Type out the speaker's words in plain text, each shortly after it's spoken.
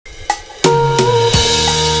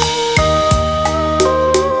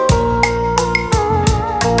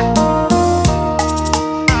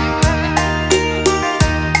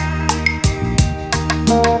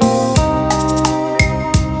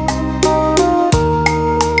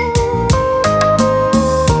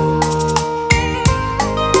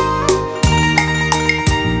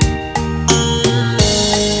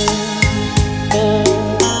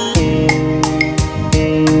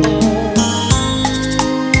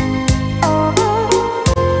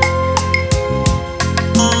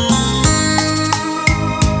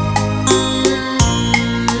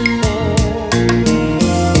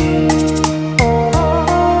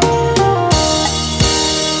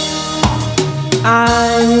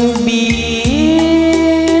Anh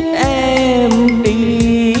biết em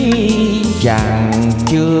đi chẳng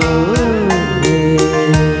chưa về,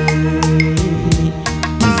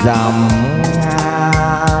 dặm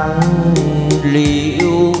ngàn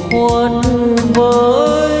liễu khuất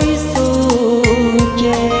với sương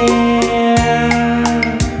tre.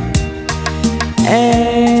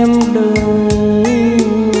 Em đừng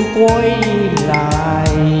quay lại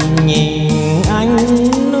nhìn anh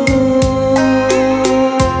nữa.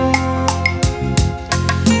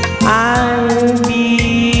 Anh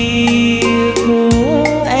biết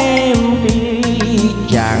em đi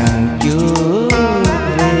chẳng chưa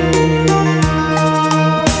về,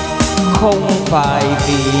 không phải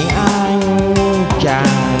vì anh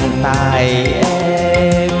chẳng tại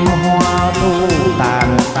em hoa thu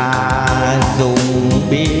tàn tạ dùng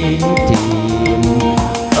biết tìm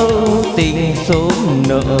ơn tình sớm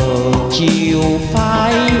nợ chiều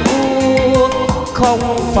phai úa,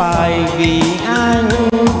 không phải vì anh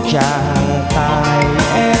chẳng tại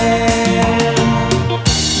em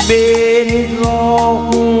bên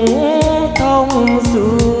góc thông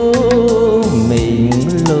xưa mình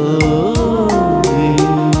lớn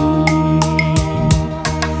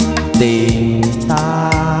tình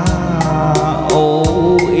ta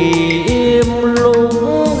âu yếm lúc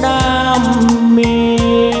đam mê.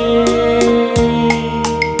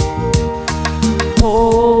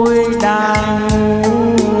 Thôi đành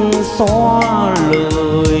xóa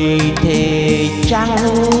lời thề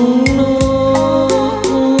trắng nước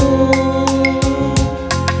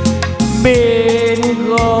bên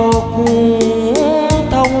góc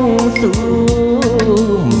thông xưa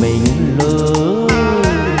mình lớn.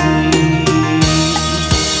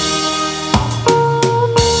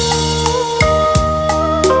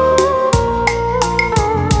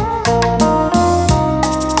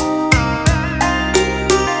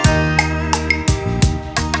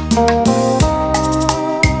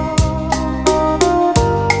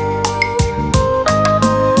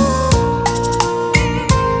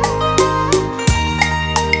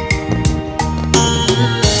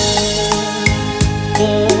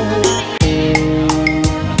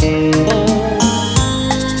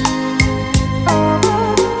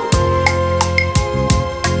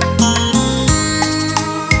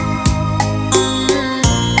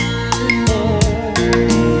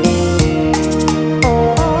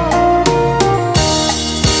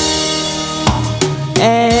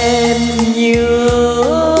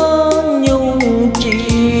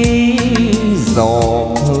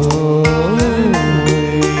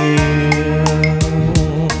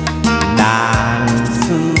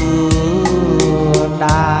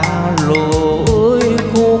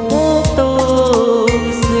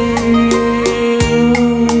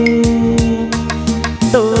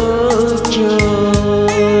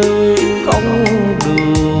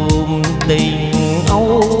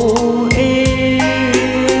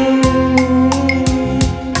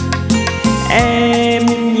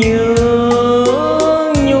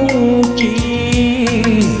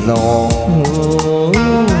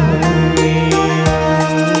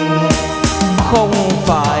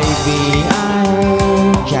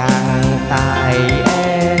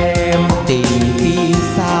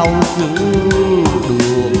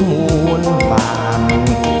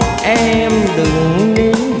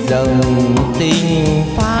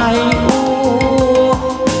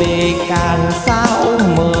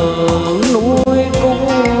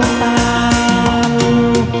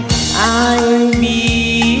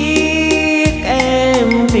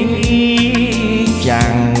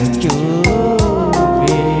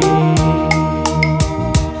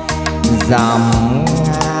 Dặm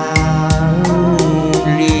ngàn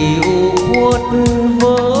liễu khuất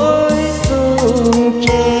với sương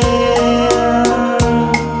tre.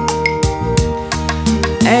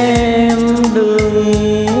 Em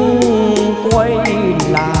đừng quay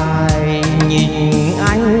lại nhìn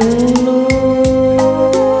anh nữa.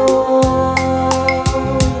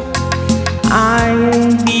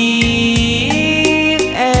 Anh biết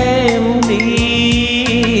em đi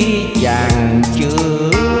chẳng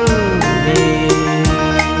chưa.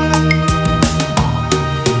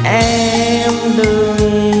 Em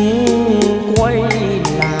đừng quay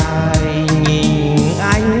lại nhìn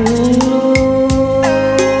anh nữa.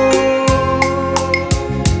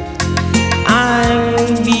 Anh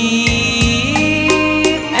biết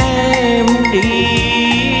em đi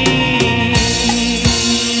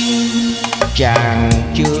chẳng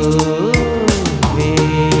chưa.